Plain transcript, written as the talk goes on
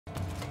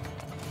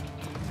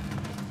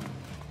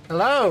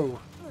Hello!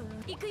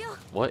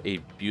 What a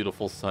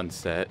beautiful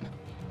sunset.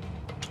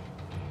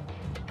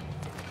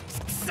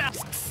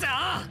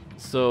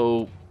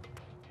 So,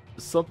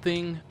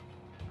 something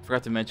I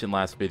forgot to mention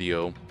last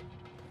video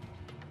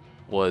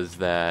was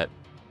that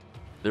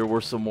there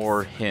were some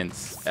more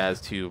hints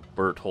as to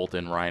Bertolt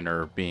and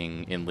Reiner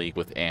being in league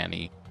with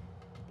Annie.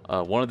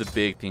 One of the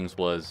big things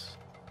was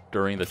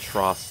during the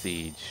Trost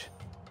siege,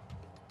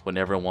 when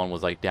everyone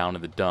was like down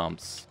in the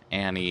dumps,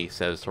 Annie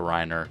says to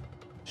Reiner,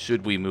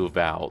 "Should we move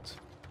out?"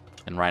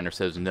 And Reiner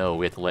says, "No,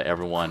 we have to let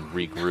everyone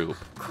regroup."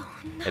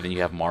 And then you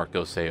have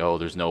Marco say, "Oh,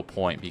 there's no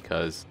point,"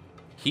 because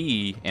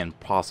he, and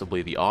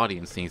possibly the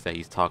audience, thinks that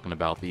he's talking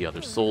about the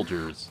other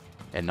soldiers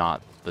and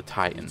not the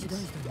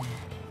Titans.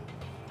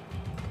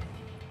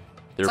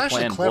 Their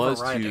plan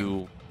was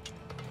to...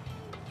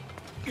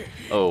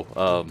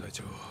 Oh,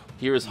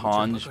 here's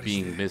Hange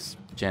being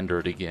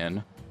misgendered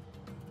again.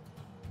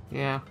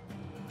 Yeah.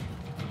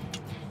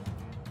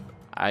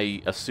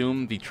 I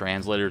assume the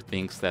translator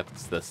thinks that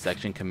the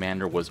section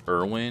commander was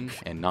Erwin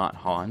and not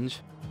Hange.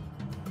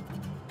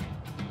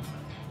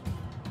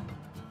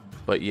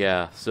 But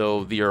yeah,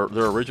 so their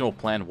original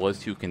plan was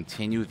to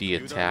continue the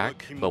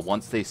attack, but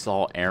once they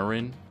saw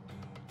Eren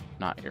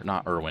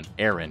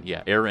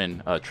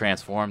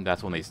transform,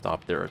 that's when they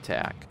stopped their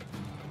attack.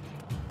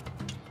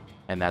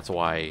 And that's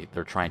why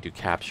they're trying to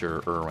capture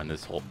Eren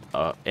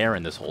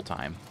this whole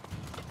time.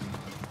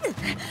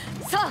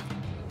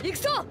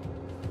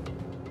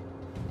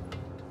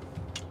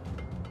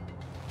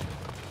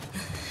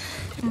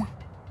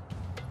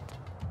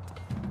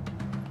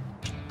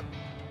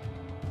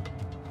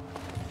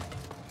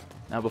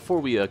 Now, before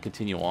we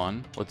continue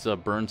on, let's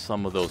burn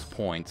some of those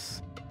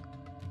points.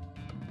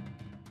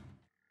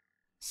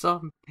 So,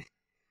 I'm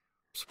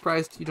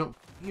surprised you don't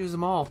use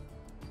them all.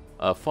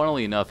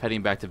 Funnily enough,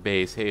 heading back to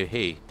base,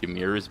 hey,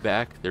 Ymir is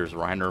back. There's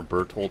Reiner and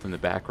Bertolt in the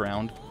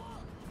background.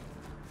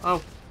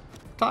 Oh,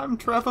 time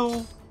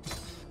travel.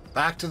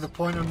 Back to the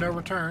point of no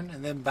return,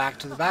 and then back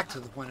to the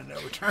point of no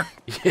return.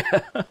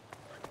 Yeah.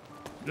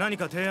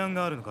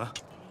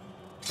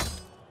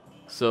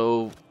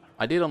 So,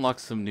 I did unlock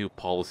some new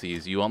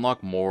policies. You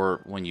unlock more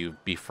when you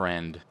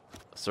befriend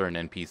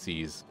certain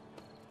NPCs.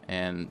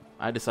 And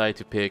I decided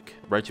to pick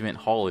Regiment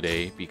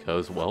Holiday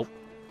because, well,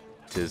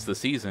 'tis the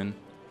season.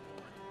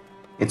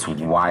 It's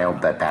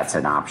wild that that's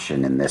an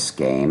option in this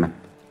game.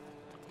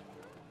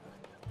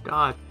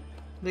 God,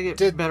 they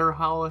get better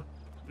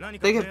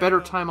They get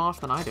better time off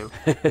than I do.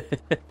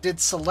 Did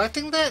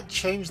selecting that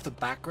change the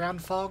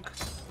background fog?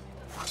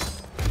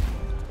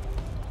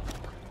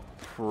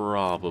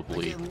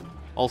 Probably.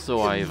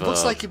 Also, I've...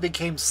 looks like it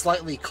became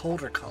slightly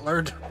colder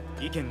colored.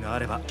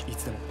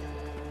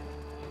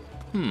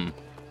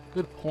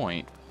 Good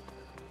point.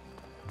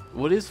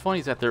 What is funny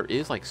is that there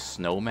is, like,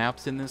 snow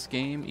maps in this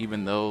game,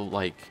 even though,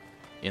 like,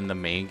 in the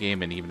main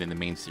game and even in the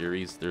main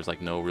series, there's, like,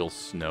 no real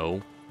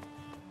snow.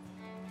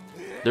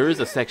 There is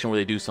a section where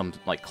they do some,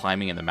 like,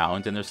 climbing in the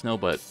mountains and there's snow,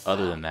 but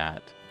other than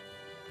that...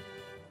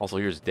 Also,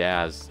 here's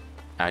Daz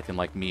acting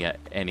like me at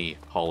any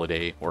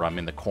holiday where I'm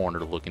in the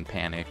corner looking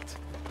panicked.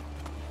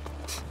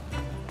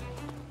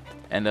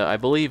 And I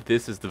believe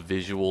this is the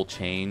visual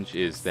change,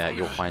 is that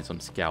you'll find some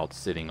scouts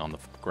sitting on the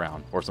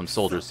ground, or some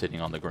soldiers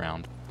sitting on the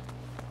ground.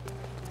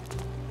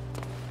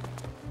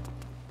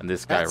 And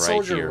this guy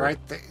right here. Right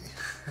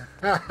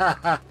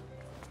there.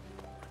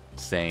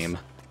 Same.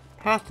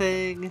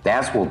 Passing.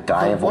 Daz will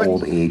die of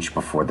old age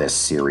before this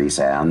series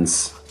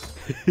ends.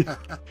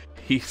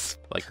 He's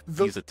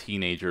a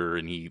teenager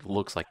and he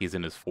looks like he's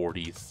in his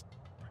 40s.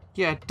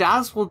 Yeah,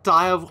 Daz will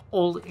die of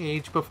old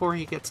age before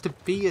he gets to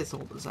be as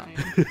old as I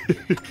am.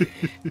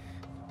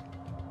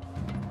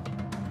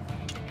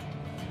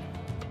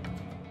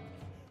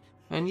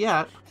 And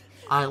yet,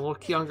 I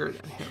look younger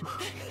than him.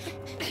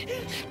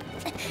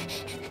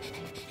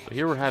 So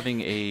here we're having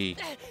a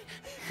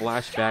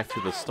flashback to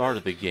the start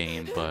of the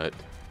game, but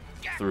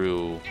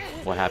through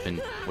what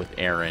happened with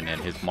Eren and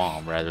his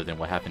mom, rather than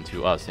what happened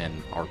to us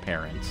and our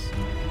parents.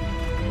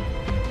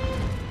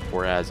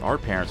 Whereas our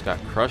parents got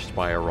crushed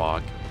by a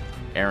rock,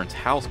 Eren's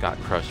house got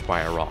crushed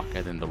by a rock,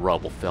 and then the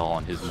rubble fell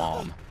on his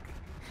mom.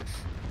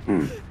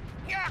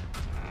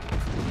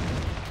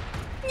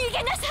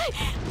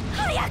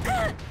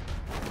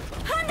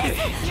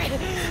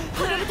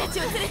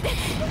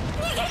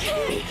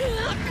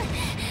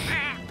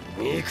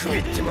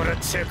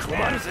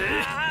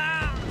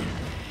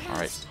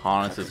 Alright,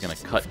 Hannes is gonna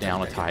cut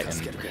down a Titan.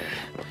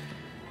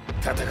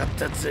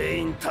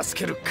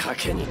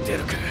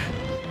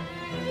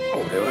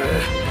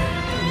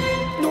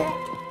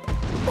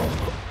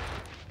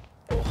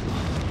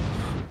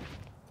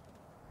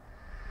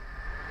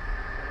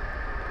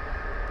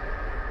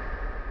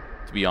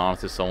 To be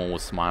honest, if someone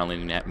was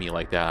smiling at me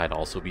like that, I'd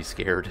also be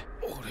scared.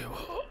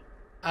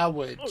 I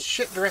would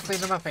shit directly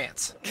into my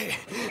pants.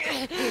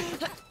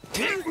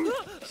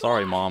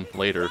 Sorry, Mom.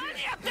 Later.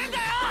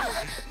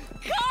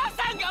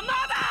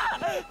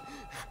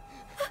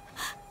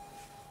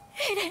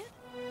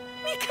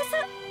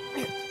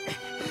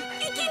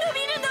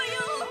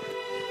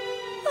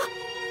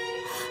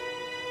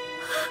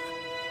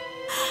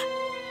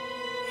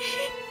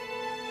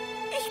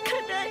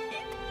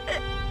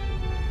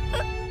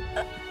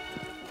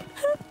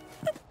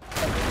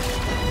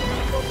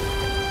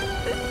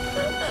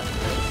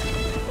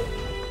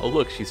 Oh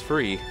look, she's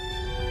free.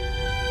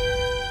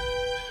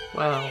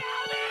 Well.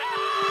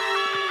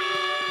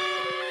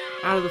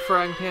 Out of the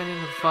frying pan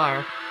into the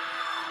fire.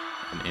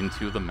 And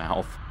into the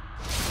mouth.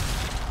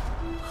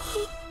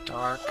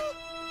 Dark.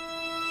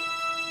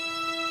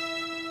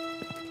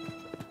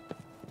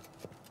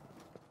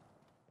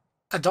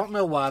 I don't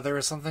know why there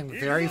was something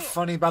very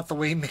funny about the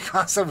way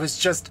Mikasa was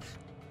just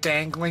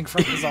dangling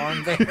from his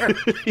arm there.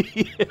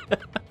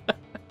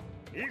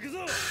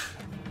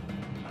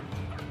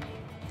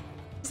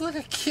 It's like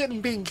a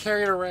kitten being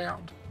carried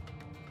around.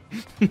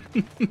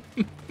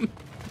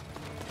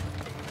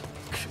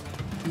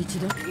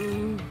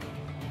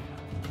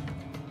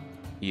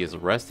 He is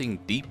resting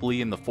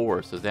deeply in the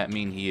forest. Does that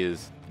mean he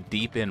is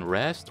deep in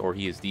rest or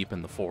he is deep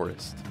in the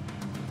forest?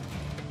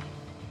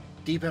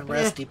 Deep in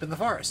rest, deep in the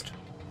forest.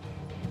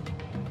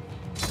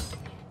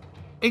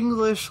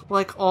 English,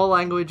 like all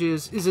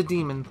languages, is a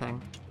demon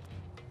thing.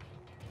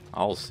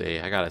 I'll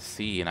say, I got a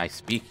C and I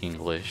speak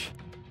English.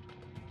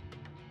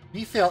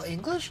 You fail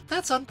English?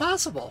 That's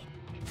impossible.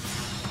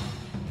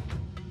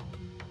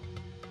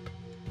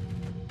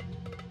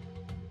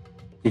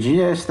 Did you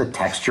notice the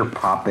texture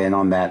pop in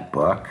on that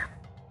book?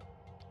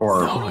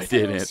 Or No, I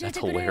didn't. That's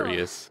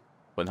hilarious.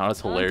 But not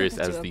as hilarious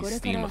as the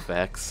Steam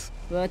effects.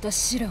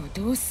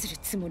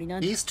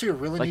 These two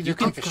really Like, need you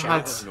to take a can-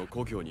 shower.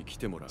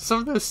 Some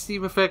of those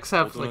Steam effects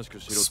have like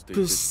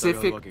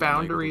specific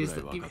boundaries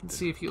that you can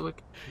see if you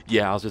look.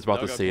 Yeah, I was just about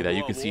to say that.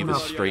 You can see the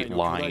straight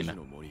line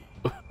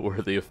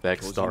where the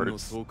effect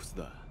starts.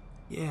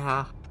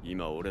 Yeah.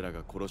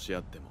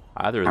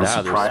 Either I'm that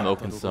or they're surprised-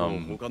 smoking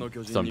some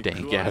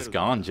dank-ass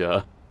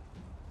ganja.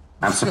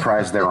 I'm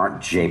surprised there aren't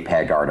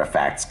JPEG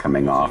artifacts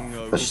coming off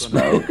the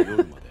smoke.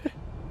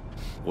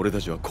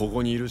 That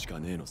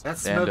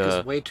smoke And,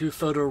 is way too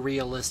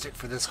photorealistic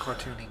for this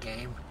cartoony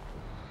game.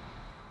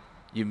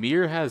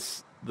 Ymir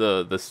has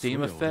the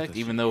Steam effect,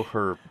 even though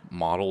her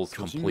model's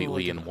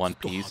completely in one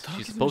piece.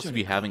 She's supposed to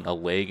be having a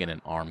leg and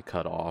an arm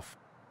cut off.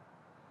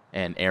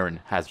 And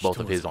Eren has both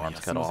of his arms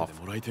cut off.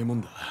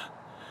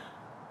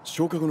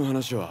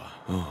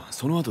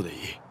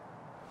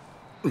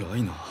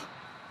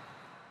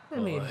 I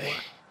mean,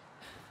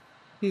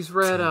 he's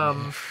read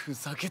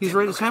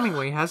his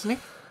Hemingway, hasn't he?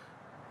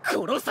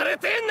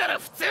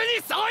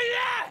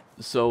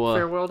 So,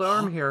 Farewell to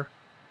Arm here.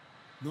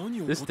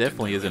 this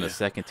definitely isn't a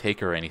second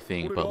take or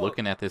anything, but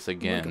looking at this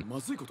again,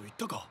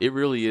 it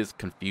really is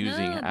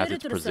confusing as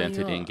it's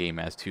presented in-game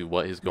as to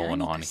what is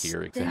going on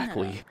here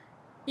exactly.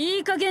 い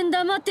い加減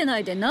黙ってな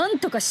いで何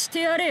とかし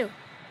てやれよ。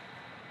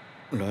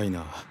ライ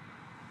ナー、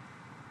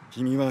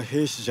君は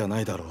兵士じゃ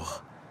ないだろ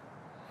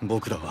う。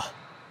僕らは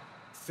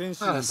戦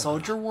士 Not な a んだ。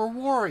 soldier, we're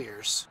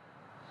warriors.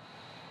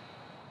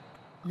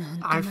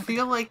 I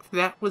feel like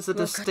that was a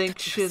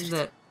distinction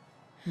that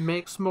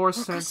makes more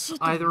sense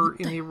either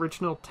in the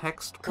original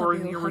text or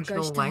in the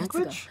original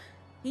language.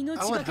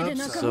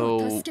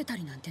 So,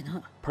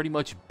 pretty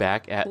much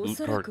back at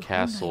Utgard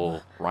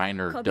Castle,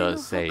 Reiner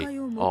does say,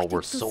 oh,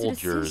 we're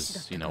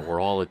soldiers, you know,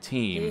 we're all a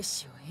team.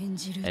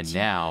 And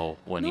now,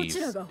 when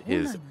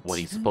what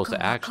he's supposed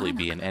to actually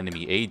be an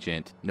enemy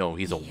agent, no,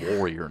 he's a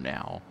warrior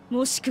now.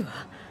 もしく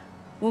は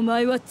お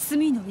前は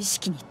罪の意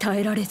識に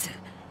耐えられず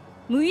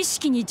無意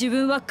識に自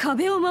分は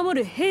壁を守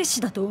る兵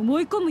士だと思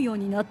い込むよう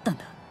になったん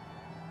だ。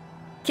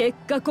結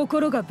果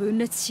心が分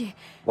裂し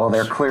Well,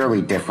 they're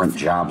clearly different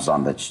jobs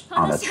on the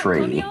話が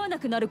噛み tree. 合わな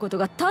くなること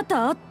が多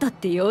々あったっ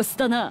て様子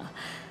だな。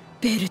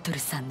ベルトル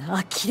さんの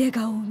呆れ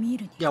顔を見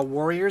るに Yeah,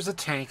 warrior's a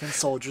tank and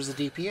soldier's a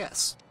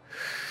DPS.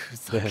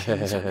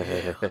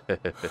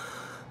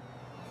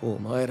 お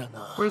前ら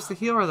な、 Where's the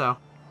healer, though?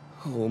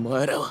 お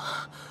前ら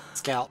は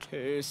Scout.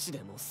 兵士で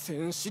も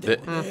戦士で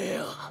もねえ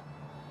よ。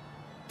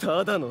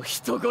ただの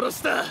人殺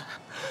しだ。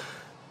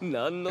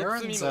何の罪も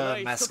な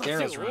い人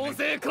たちを大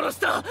勢殺し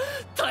た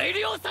大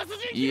量殺人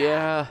鬼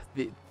だ。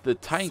 Yeah, the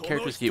Titan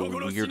characters get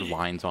weird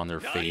lines on their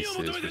faces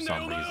for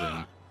some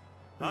reason.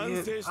 反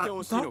省して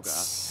ほしいのか、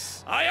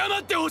 That's... 謝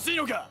ってほしい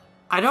のか。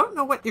 I don't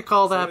know what you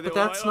call that, but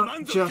that's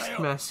not just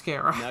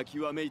mascara. 泣き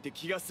わめいて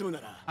気が済むな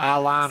ら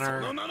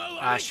Eyeliner, そのまま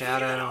は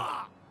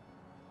eyeshadow.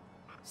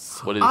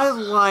 What is...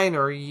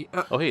 Eyeliner.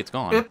 Oh, hey, it's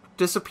gone. It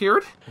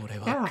disappeared? 俺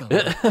Yeah. は頑張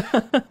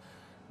る。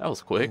 That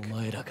was お quick.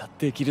 前らが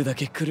できるだ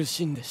け苦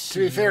しんで死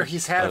To be fair,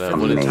 he's had it for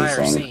What the is-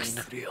 entire Amazing. scene.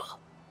 するよ。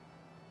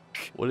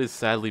 What is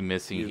sadly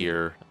missing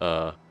here,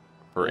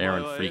 for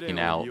Eren freaking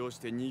out,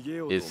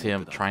 is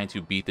him trying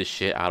to beat the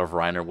shit out of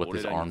Reiner with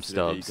his arm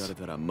stubs.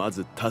 ま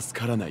ず助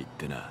からないっ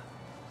てな。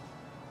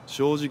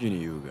正直に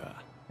言うが。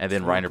 And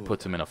then Reiner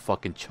puts him in a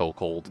fucking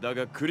chokehold. だ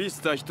がクリ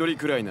スタ一人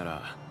くらいな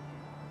ら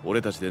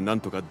俺たちで何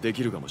とかで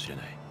きるかもしれ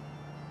ない。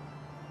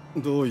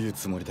どういう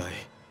つもりだい？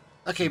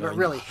 Okay, but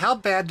really, how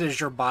bad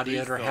does your body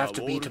odor have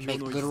to be to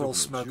make literal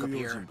smoke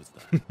appear?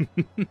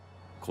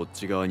 こっ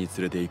ち側に連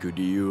れて行く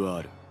理由は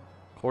ある。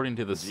 According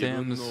to The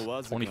Sims,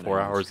 24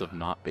 hours of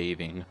not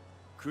bathing.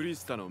 クリ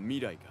スタの未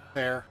来が。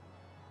 Fair.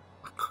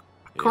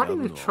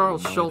 According to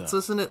Charles Schultz,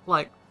 isn't it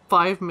like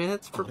 5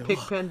 minutes for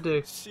Pigpen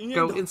to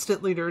go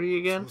instantly dirty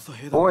again?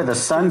 Boy, the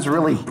sun's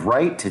really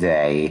bright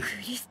today. ク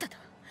リスタだ。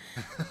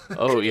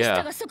Oh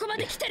yeah, it's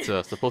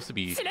supposed to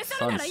be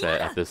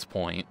sunset at this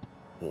point.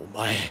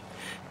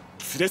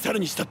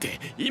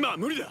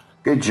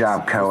 Good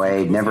job,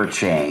 Koei. Never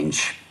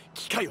change.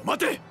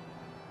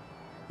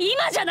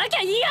 今じゃなき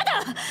ゃ嫌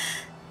だ。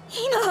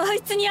今あ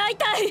いつに会い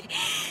たい。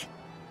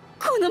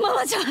このま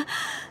まじゃ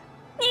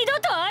二度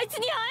とあいつ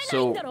に会えな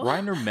いん So だろ。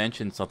 Reiner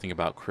mentioned something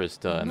about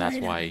Krista, and that's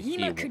why he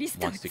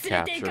wants to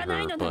capture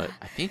her. But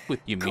I think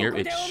with Ymir,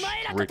 it's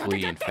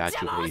strictly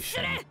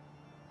infatuation.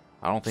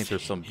 I don't think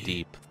there's some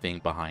deep thing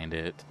behind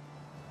it.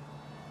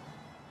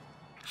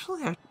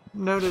 Actually, I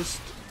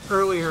noticed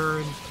earlier,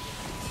 and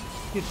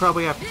you'd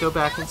probably have to go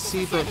back and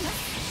see, but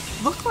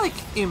it looked like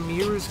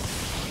Ymir's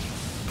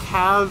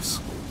calves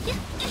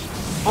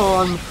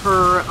on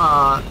her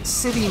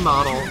city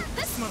model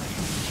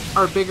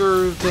are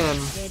bigger than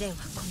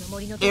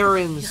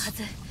Aaron's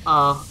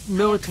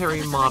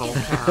military model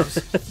calves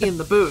in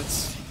the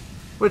boots,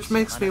 which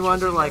makes me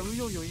wonder, like,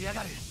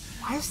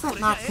 why is that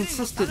not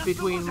consistent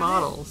between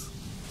models?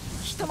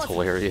 It's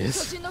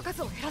hilarious.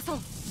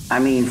 I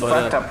mean,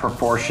 fucked up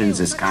proportions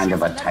is kind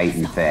of a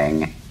Titan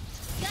thing.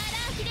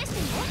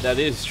 That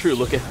is true.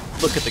 Look at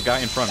the guy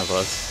in front of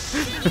us.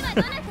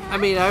 I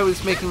mean, I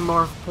was making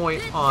more of a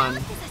point on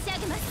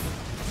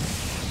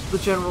the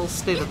general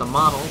state of the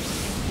model.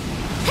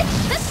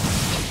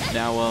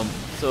 Now,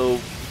 so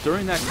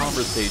during that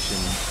conversation,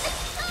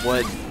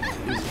 what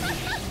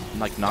is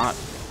like not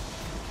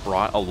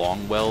brought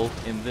along well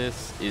in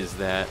this is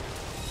that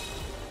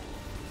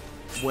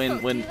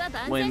when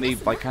they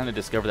like kind of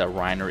discover that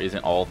Reiner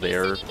isn't all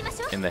there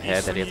in the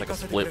head, that he has like a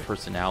split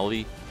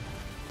personality.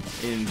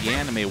 In the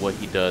anime, what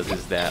he does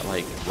is that,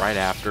 like, right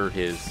after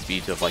his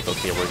speech of like,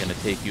 okay, we're gonna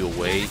take you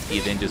away, he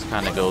then just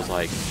kind of goes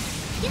like,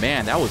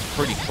 man, that was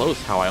pretty close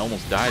how I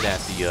almost died at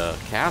the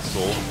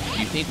castle. Do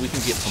you think we can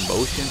get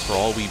promotions for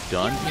all we've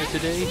done here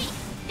today?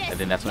 And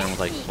then that's when everyone's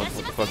like, what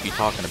the fuck are you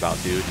talking about,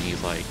 dude? And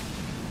he's like,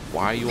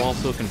 why are you all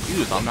so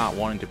confused? I'm not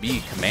wanting to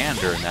be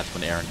commander. And that's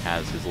when Eren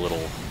has his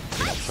little,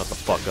 you know, shut the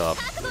fuck up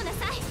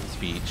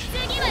speech.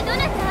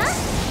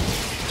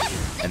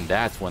 And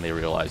that's when they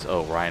realize,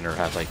 oh, Reiner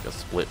has like a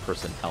split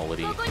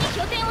personality.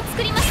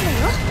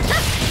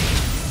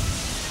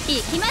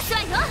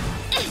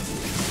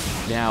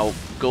 Now,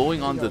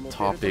 going on the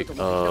topic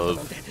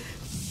of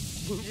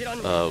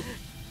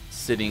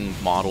sitting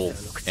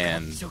models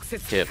and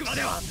hips,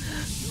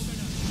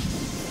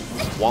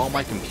 while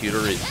my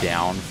computer is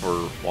down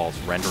while it's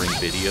rendering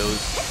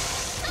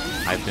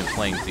videos, I've been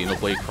playing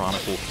Xenoblade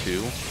Chronicles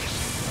 2.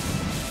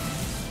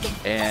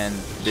 And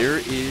there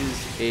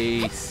is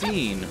a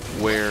scene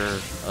where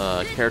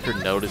a character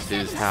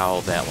notices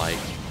how that, like,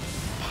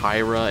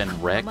 Pyra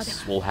and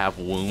Rex will have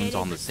wounds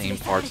on the same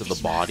parts of the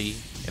body,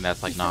 and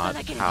that's like not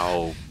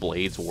how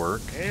blades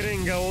work.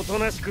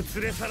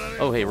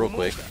 Oh hey, real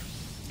quick,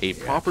 a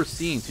proper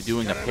scene to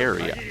doing a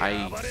parry.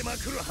 I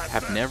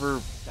have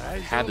never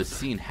had the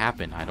scene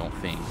happen, I don't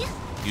think.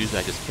 Usually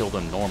I just kill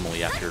them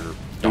normally after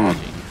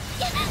dodging.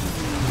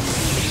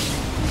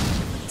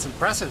 It's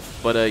impressive.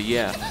 But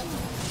yeah.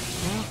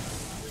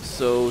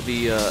 So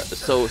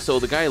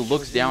the guy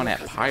looks down at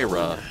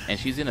Pyra, and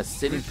she's in a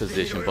sitting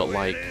position, but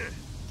like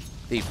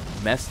they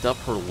messed up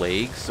her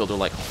legs, so they're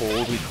like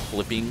horribly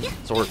clipping,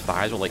 so her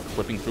thighs are like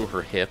clipping through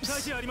her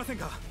hips,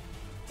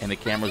 and the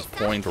camera's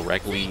pointing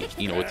directly,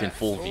 you know, it's in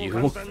full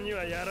view.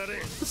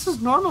 This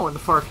is normal in the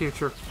far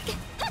future.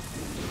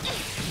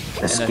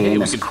 This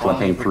game is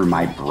clipping through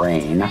my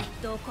brain.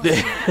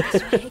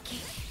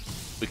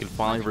 We can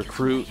finally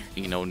recruit,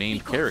 you know,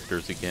 named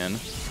characters again.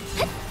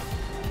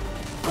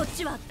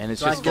 And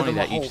it's just funny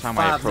that each time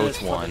I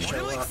approach one,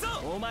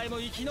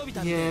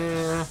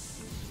 yeah.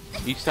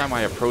 Each time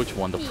I approach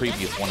one, the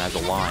previous one has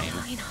a line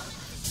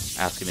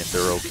asking if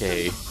they're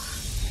okay.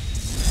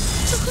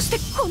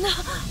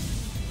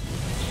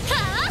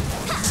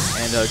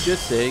 And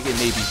just saying, it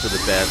may be for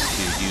the best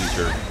to use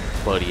your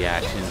buddy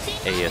actions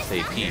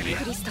ASAP.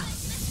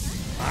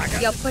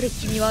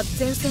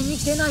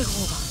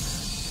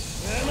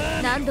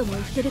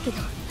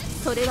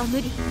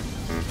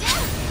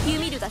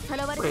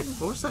 Wait,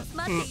 what was that?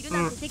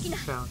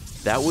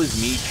 That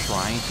was me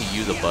trying to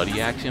use a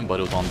buddy action, but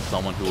it was on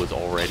someone who was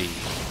already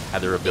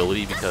had their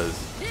ability, because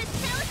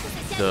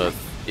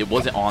it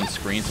wasn't on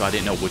screen, so I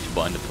didn't know which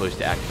button to push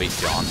to activate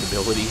John's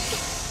ability.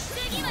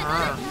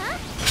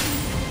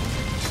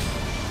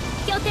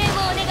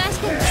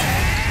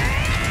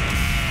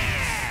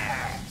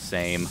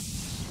 Same.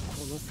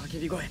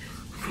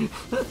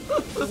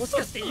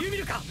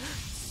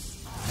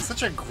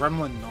 Such a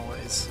gremlin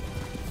noise.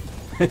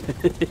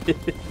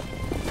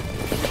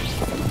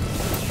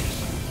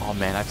 Oh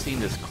man, I've seen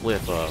this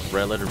clip.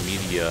 Red Letter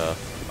Media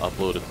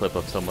uploaded a clip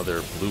of some of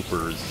their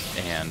bloopers,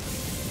 and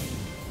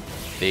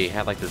they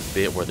had like this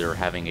bit where they're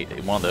having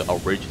one of the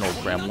original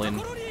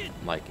Gremlin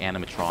like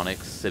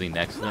animatronics sitting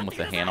next to them with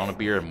a hand on a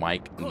beer, and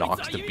Mike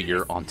knocks the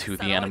beer onto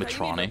the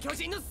animatronic.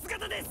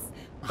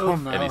 Oh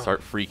no. And they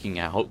start freaking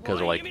out because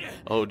they're like,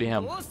 oh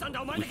damn,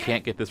 we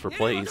can't get this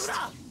replaced.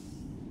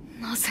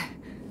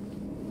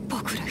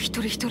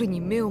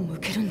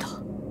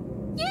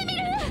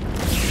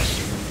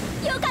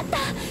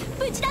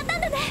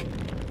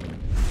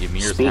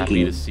 Ymir's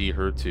happy to see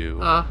her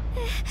too.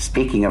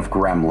 Speaking of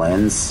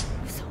gremlins.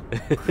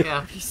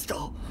 Yeah.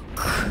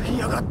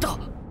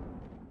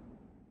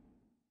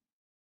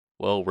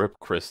 Well, rip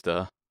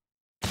Krista.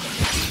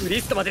 The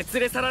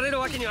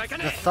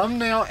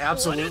thumbnail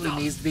absolutely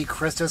needs to be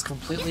Krista's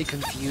completely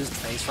confused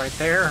face right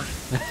there.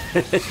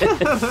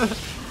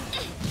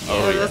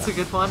 Oh, yeah, that's a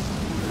good one.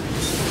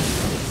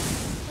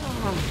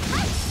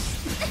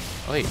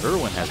 Oh, hey,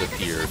 Erwin has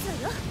appeared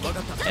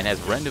and has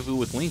rendezvous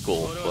with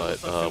Linkle,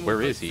 but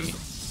where is he?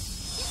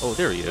 Oh,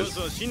 there he is.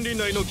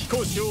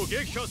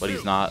 But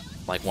he's not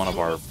like one of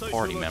our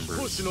party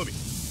members.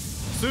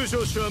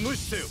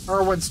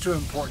 Erwin's too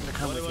important to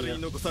come with you.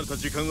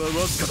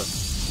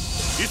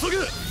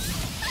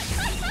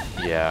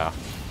 Yeah.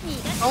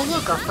 Oh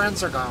look, our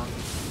friends are gone.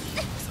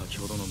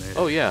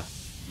 Oh yeah.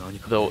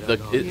 Though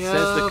it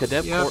says the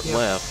cadet port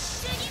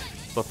left,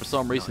 but for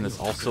some reason it's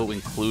also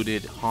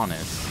included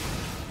Hannes.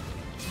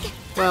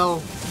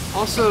 Well,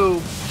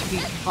 also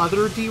the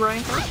other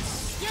D-ranker?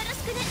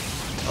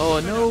 Oh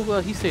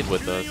no, he stayed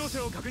with us.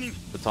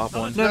 The top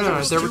one?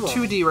 No, there were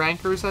 2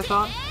 D-rankers, I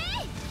thought.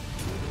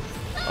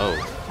 Oh,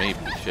 maybe,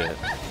 shit.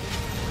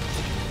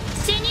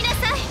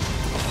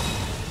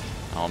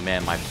 Oh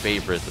man, my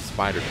favorite, the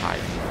Spider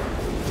Tyrant.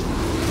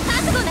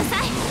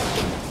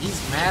 He's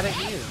mad at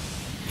you.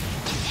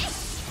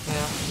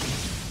 Yeah.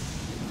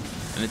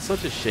 And it's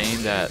such a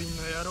shame that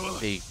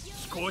they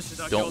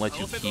don't let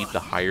you keep the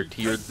higher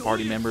tiered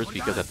party members,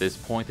 because at this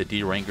point the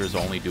D-rankers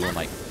are only doing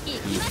like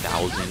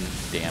 2,000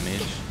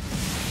 damage.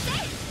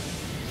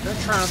 They're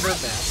trying their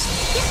best.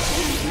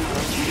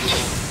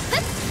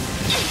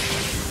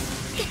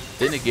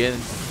 Then again,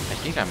 I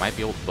think I might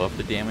be able to buff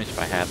the damage if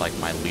I had like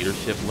my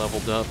leadership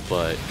leveled up,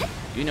 but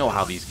you know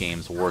how these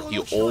games work.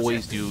 You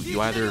always do,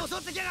 you either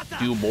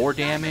do more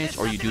damage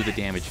or you do the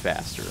damage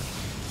faster.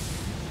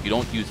 You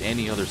don't use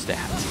any other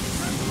stats.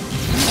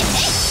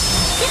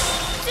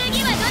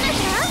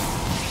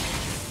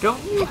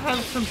 Don't you have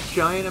some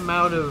giant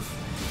amount of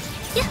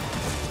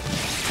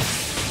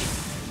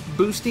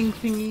boosting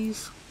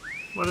thingies?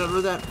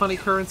 Whatever that funny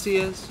currency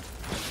is?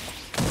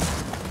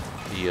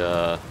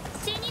 The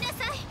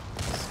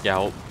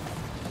Scout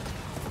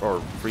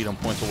or Freedom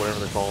Points or whatever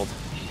they're called.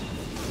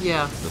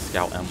 Yeah. The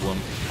Scout emblem.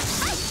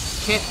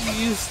 Can't you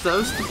use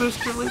those to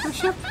boost your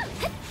leadership?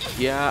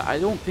 Yeah, I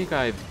don't think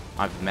I've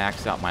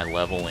maxed out my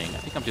leveling. I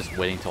think I'm just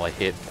waiting till I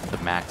hit the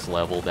max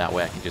level. That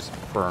way I can just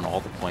burn all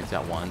the points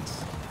at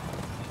once.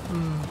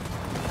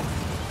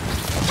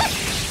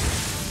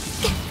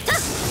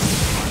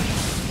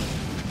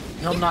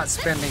 Him not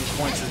spending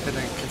points has been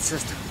a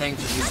consistent thing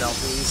for these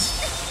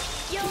LPs.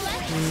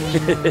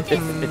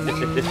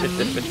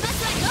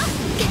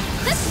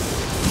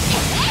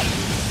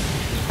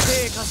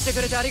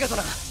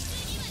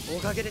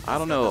 I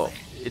don't know.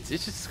 It's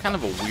just kind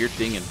of a weird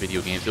thing in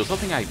video games. It was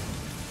something I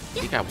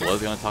think I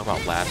was going to talk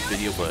about last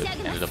video, but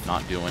ended up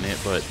not doing it.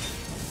 But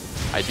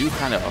I do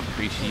kind of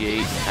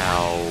appreciate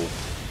how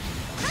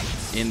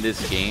in this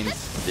game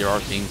there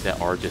are things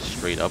that are just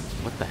straight up,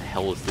 what the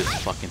hell is this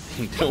fucking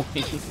thing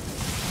doing?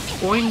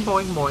 Boing,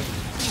 boing, boing.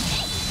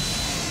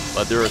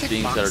 But there are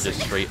things that are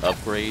just straight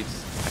upgrades.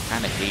 I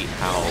kind of hate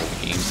how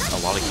a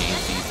lot of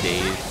games these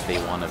days, they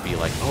want to be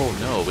like, oh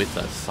no, it's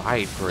a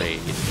side grade.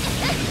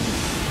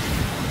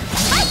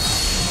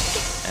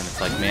 And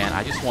it's like, man,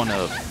 I just want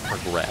to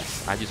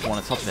progress. I just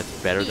want something that's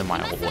better than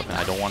my old weapon.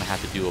 I don't want to have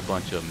to do a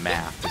bunch of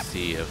math to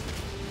see if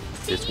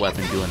this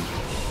weapon doing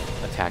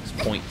attacks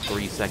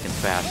 0.3 seconds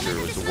faster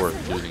is worth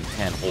losing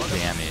 10 whole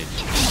damage.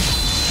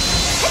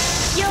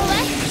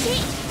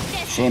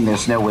 Shame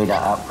there's no way to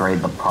upgrade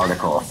the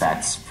particle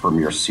effects from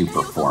your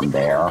super form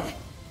there.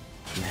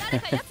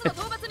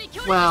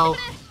 Well,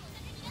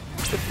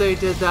 if they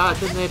did that,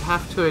 then they'd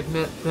have to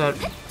admit that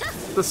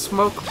the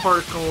smoke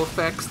particle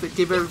effects that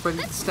give everybody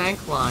the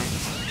stank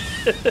lines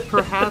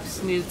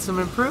perhaps needed some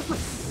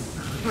improvement.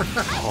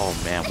 Oh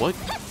man, what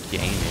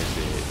game is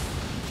it?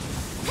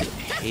 Is it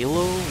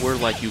Halo, where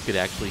like you could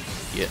actually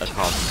get a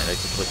cosmetic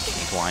to put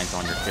stank lines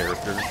on your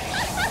character?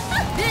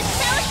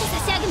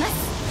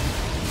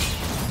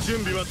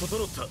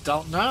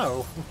 Don't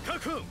know.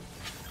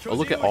 Oh,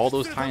 look at all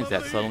those times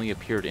that suddenly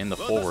appeared in the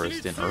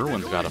forest, and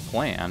Erwin's got a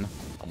plan.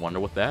 I wonder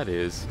what that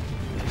is.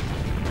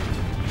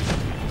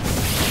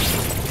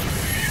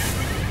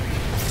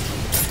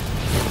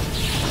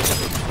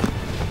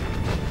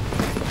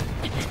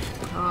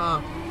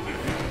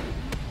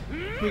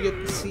 We get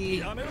to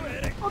see a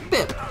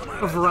bit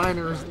of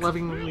Reiner's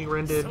lovingly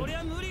rendered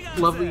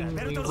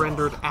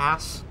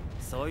ass.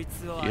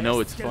 You know,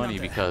 it's funny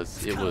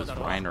because it was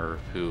Reiner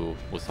who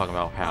was talking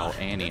about how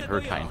Annie in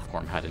her Titan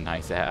form had a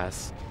nice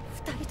ass.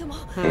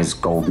 His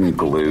golden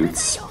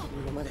glutes.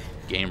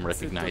 Game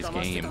recognized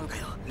game.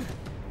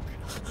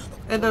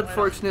 And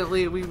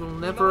unfortunately, we will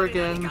never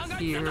again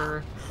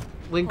hear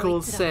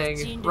Linkle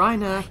saying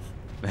Reiner,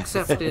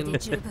 except in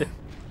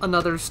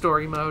another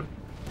story mode.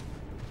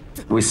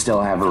 We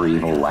still have her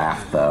evil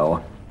laugh,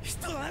 though.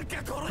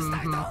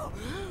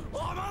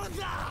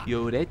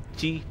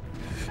 Yorechi.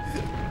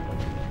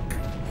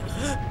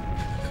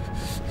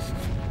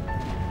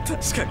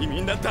 確かに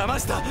みんな騙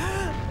した。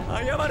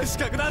謝る資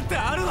格なんて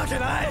あるわけ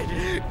ない。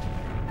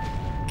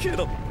け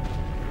ど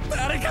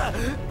誰か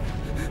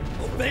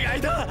お願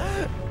いだ。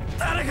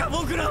誰か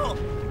僕らを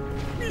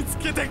見つ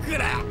けてくれ。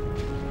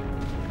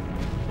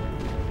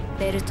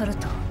ベルトル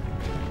ト、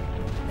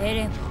エ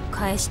レンを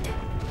返して。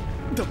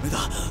ダメだ。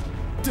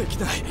でき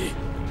ない。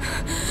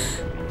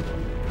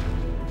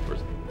For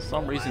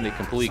some reason, they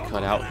completely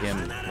cut out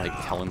him, like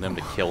telling them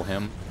to kill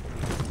him.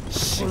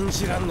 信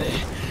じらんね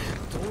え。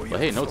 But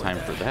hey, no time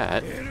for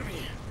that.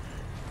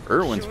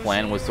 Erwin's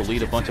plan was to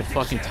lead a bunch of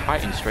fucking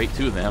titans straight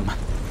to them.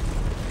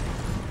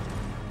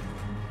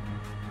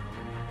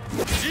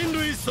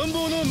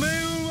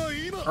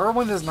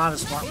 Erwin is not a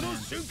smart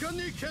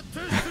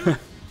man.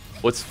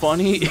 What's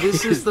funny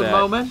This is the that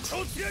moment?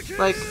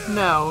 Like,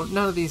 no,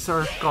 none of these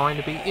are going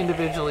to be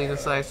individually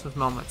decisive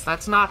moments.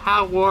 That's not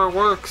how war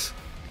works.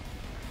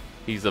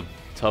 he's a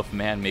tough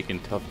man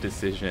making tough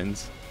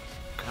decisions.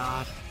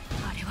 God.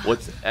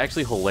 What's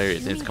actually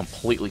hilarious, and it's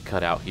completely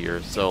cut out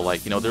here. So,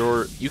 like, you know, there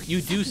were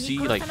you do see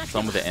like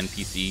some of the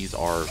NPCs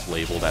are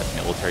labeled as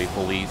military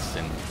police,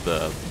 and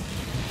the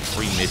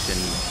pre-mission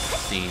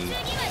scene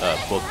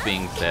book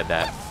thing said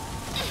that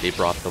they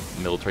brought the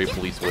military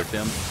police with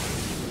him.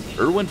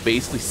 Erwin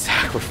basically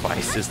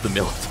sacrifices the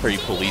military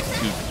police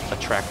to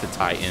attract the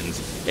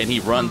Titans, and he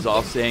runs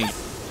off saying,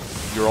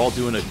 "You're all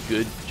doing a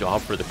good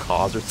job for the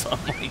cause," or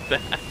something like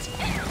that.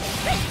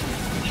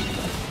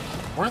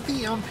 Weren't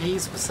the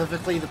MPs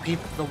specifically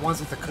the ones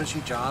with the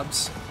cushy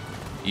jobs?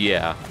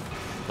 Yeah,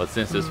 but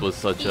since this was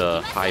such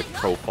a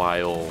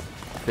high-profile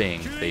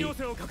thing, they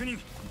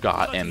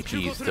got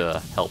MPs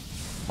to help,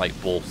 like,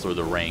 bolster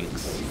the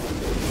ranks.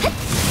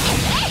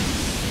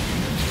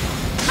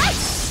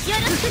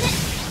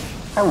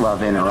 I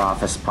love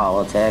inter-office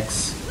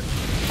politics.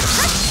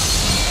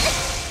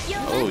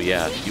 Oh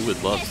yeah, you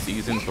would love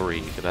Season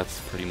 3, because that's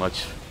pretty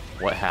much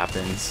what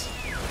happens.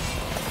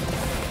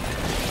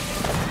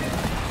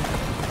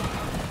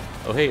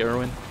 Oh hey,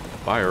 Erwin.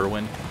 Bye,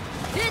 Erwin.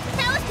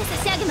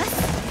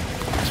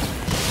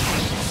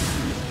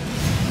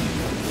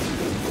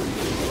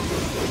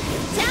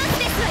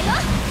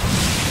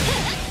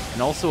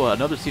 And also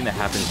another scene that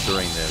happens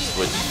during this,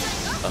 which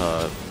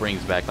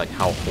brings back like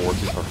how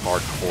horses are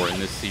hardcore in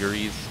this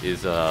series,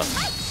 is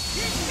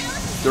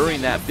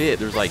during that bit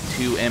there's like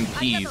two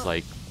MPs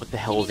like, what the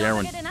hell is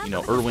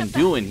Erwin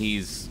doing?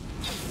 He's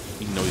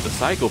a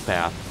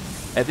psychopath.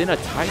 And then a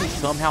Titan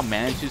somehow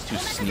manages to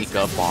sneak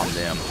up on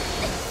them.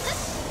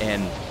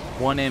 And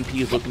one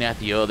MP is looking at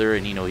the other,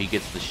 and he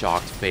gets the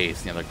shocked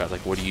face. And the other guy's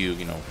like, "What are you,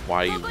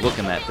 why are you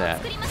looking at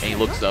that?" And he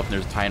looks up, and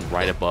there's a Titan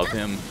right above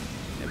him.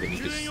 And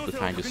then the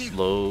Titan just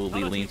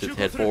slowly leans its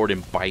head forward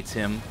and bites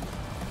him.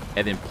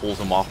 And then pulls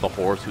him off the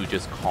horse, who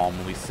just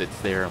calmly sits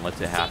there and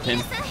lets it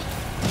happen.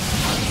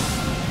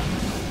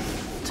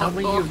 Tell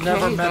me you've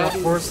never met a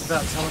horse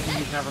without telling me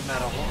you've never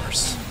met a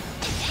horse.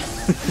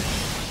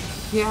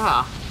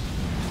 Yeah.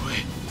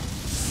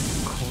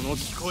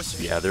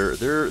 Yeah, they're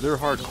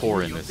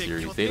hardcore in this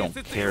series. They don't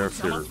care if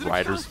their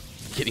riders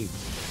getting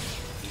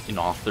eaten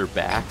off their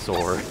backs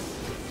or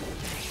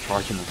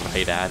charging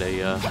right at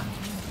a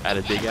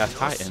big ass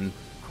Titan.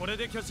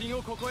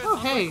 Oh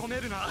hey,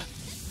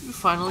 you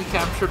finally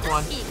captured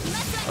one.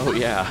 Oh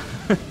yeah.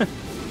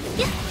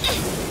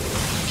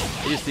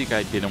 I just think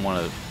I didn't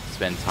want to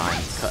spend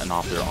time cutting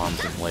off their arms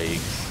and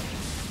legs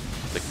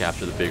to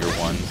capture the bigger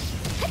ones.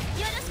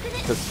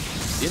 Because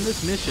in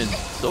this mission,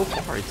 so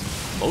far, it's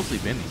mostly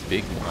been these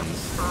big ones.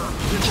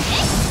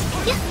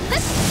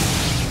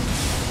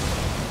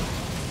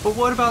 But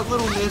what about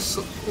Little Miss,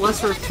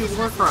 lesser of two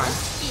war crimes?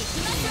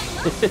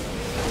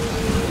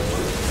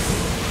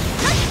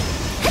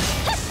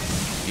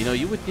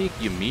 You would think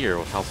Ymir,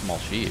 with how small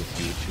she is,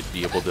 you should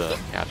be able to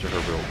capture her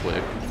real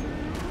quick.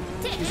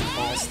 She's a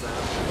boss, though.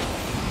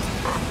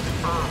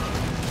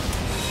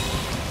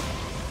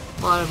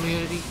 A lot of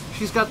immunity.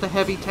 She's got the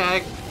heavy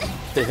tag.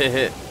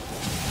 I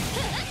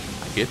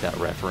get that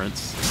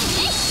reference.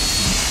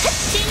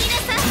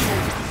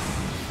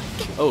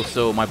 Oh,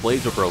 so my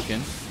blades are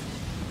broken,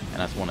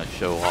 and I just want to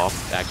show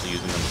off actually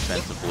using them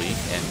offensively,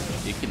 and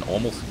it can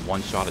almost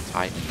one-shot a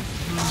Titan.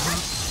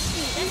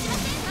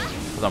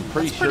 Because I'm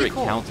pretty sure it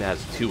counts as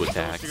 2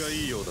 attacks.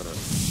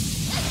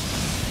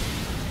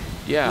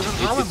 Yeah,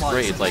 it's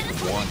great. It's like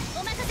 1.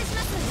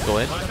 Go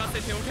ahead.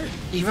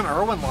 Even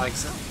Erwin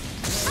likes it.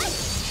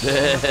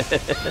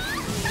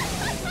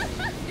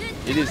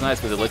 It is nice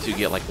because it lets you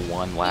get like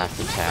 1 last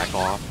attack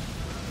off.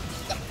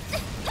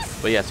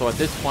 But yeah, so at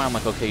this point I'm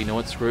like, okay, you know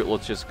what, screw it,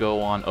 let's just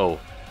go on. Oh,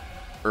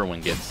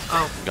 Erwin gets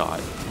got.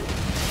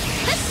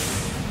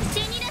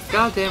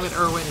 God damn it,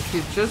 Erwin, if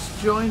you just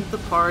joined the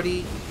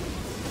party,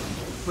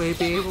 we'd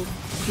be able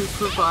to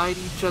provide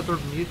each other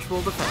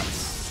mutual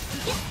defense.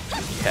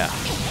 Yeah.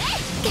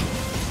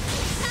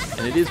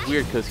 And it is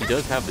weird because he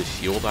does have the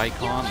shield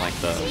icon, like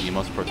the "you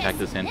must protect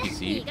this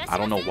NPC." I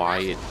don't know why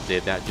it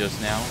did that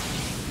just now.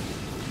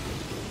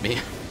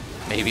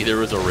 Maybe there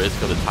was a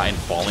risk of the Titan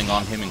falling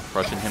on him and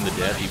crushing him to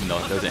death, even though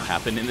it doesn't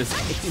happen in this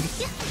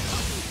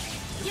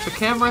game. The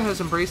camera has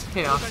embraced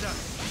chaos.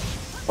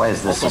 What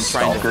is this, a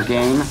stalker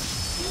game?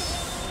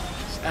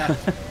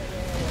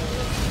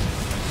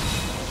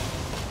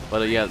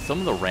 But yeah, some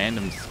of the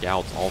random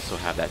scouts also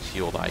have that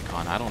shield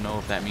icon. I don't know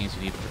if that means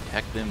you need to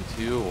protect them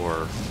too,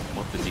 or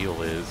what the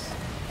deal is.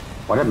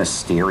 What a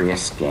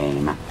mysterious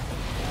game.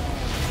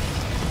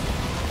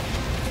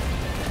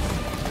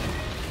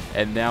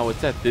 And now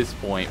it's at this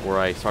point where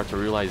I start to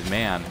realize,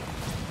 man,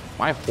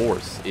 my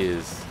horse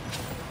is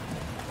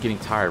getting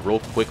tired real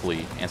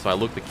quickly. And so I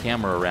look the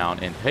camera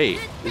around and, hey,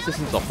 this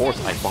isn't the horse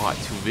I bought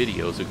 2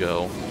 videos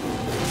ago.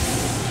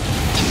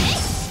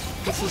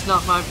 This is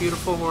not my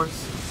beautiful horse.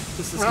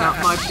 This is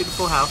not my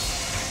beautiful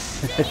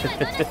house.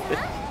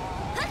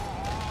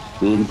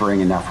 We didn't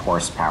bring enough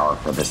horsepower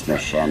for this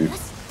mission.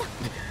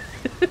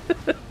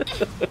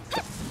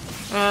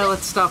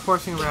 Let's stop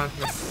horsing around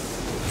here.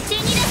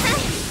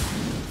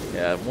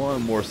 Yeah,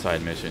 one more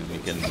side mission. We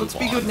can move Let's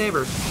be on. good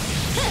neighbors.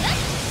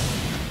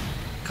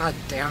 God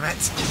damn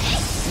it.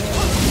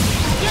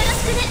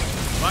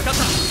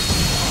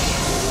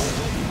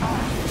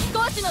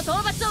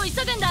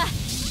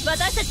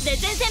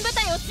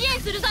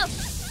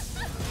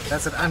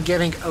 That's it. I'm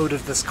getting out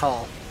of this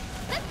call.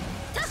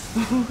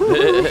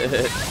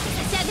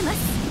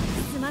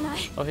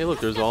 Oh, hey, look,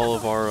 there's all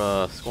of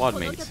our squad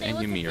mates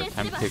and Ymir.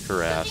 Time to kick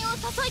her ass.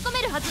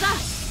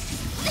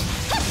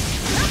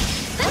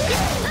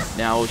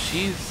 Now,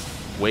 she's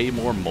way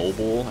more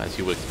mobile, as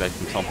you would expect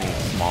from something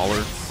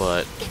smaller,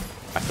 but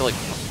I feel like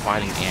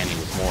fighting Annie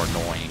was more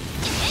annoying.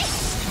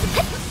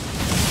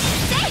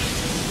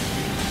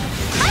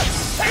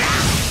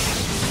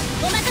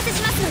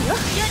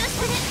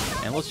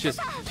 And let's just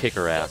kick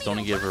her ass.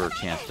 Don't give her a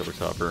chance to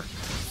recover.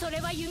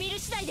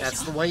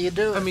 That's the way you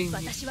do it. I mean,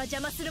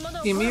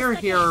 Ymir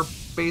here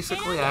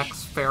basically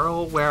acts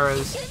feral,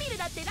 whereas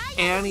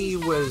Annie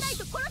was,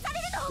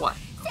 what?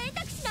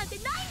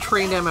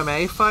 Trained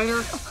MMA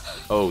fighter?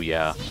 Oh,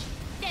 yeah.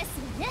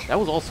 That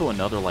was also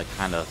another, like,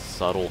 kind of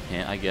subtle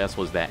hint, I guess,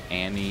 was that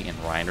Annie and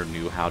Reiner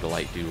knew how to,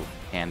 like, do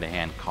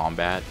hand-to-hand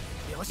combat.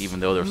 Even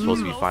though they're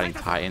supposed to be fighting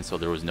Titans, so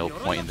there was no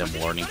point in them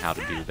learning how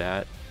to do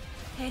that.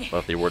 But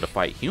if they were to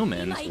fight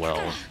humans,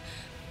 well,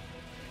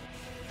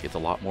 it's a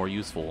lot more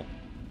useful.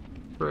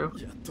 True.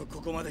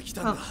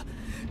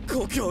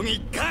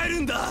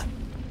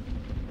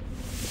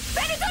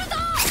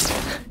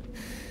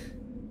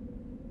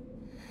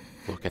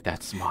 Look at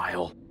that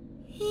smile.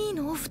 I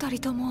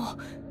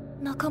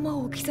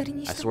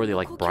swear they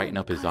like brighten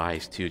up his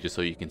eyes too, just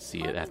so you can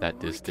see it at that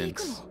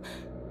distance.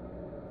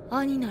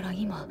 Why is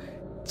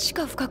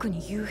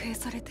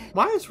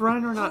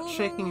Reiner not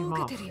shaking him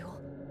off?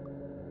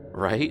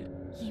 Right?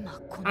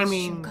 I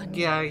mean,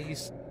 yeah,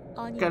 he's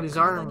got his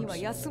arms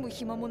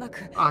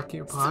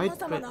occupied,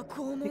 but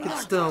he could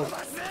still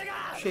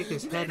shake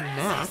his head and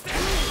neck.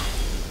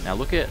 Now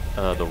look at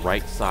the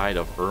right side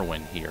of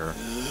Erwin here.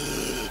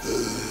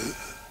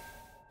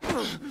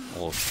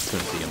 Well,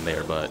 couldn't see him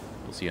there, but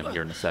we'll see him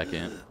here in a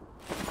second.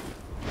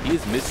 He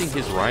is missing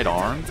his right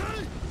arm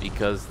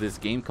because this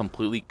game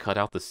completely cut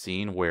out the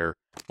scene where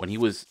when he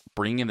was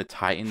bringing the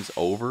Titans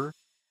over,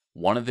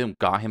 one of them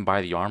got him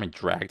by the arm and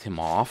dragged him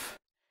off.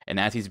 And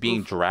as he's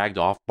being dragged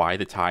off by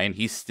the Titan,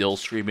 he's still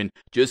screaming,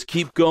 "Just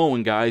keep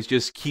going, guys.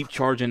 Just keep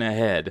charging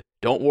ahead.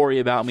 Don't worry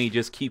about me.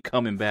 Just keep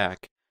coming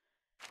back."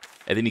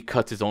 And then he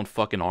cuts his own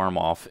fucking arm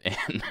off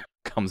and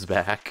comes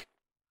back.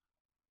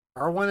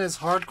 Erwin is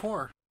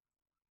hardcore.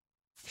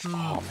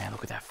 Oh man,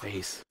 look at that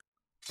face.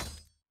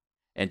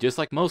 And just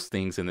like most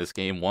things in this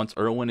game, once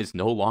Erwin is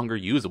no longer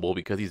usable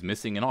because he's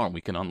missing an arm,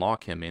 we can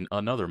unlock him in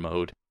another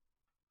mode.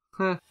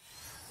 Huh.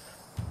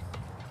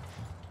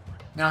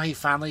 Now he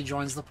finally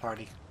joins the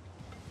party.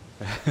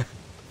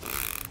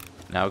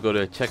 Now I go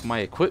to check my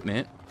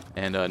equipment,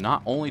 and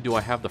not only do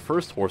I have the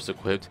first horse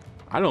equipped,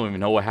 I don't even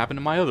know what happened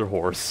to my other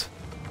horse.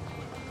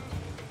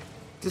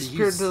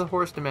 Disappeared to the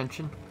horse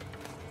dimension.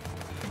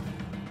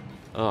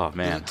 Oh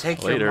man, Did it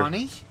take later. your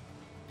money?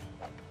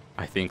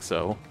 I think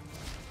so.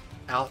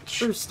 Ouch.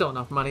 There's still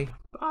enough money.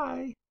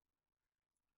 Bye.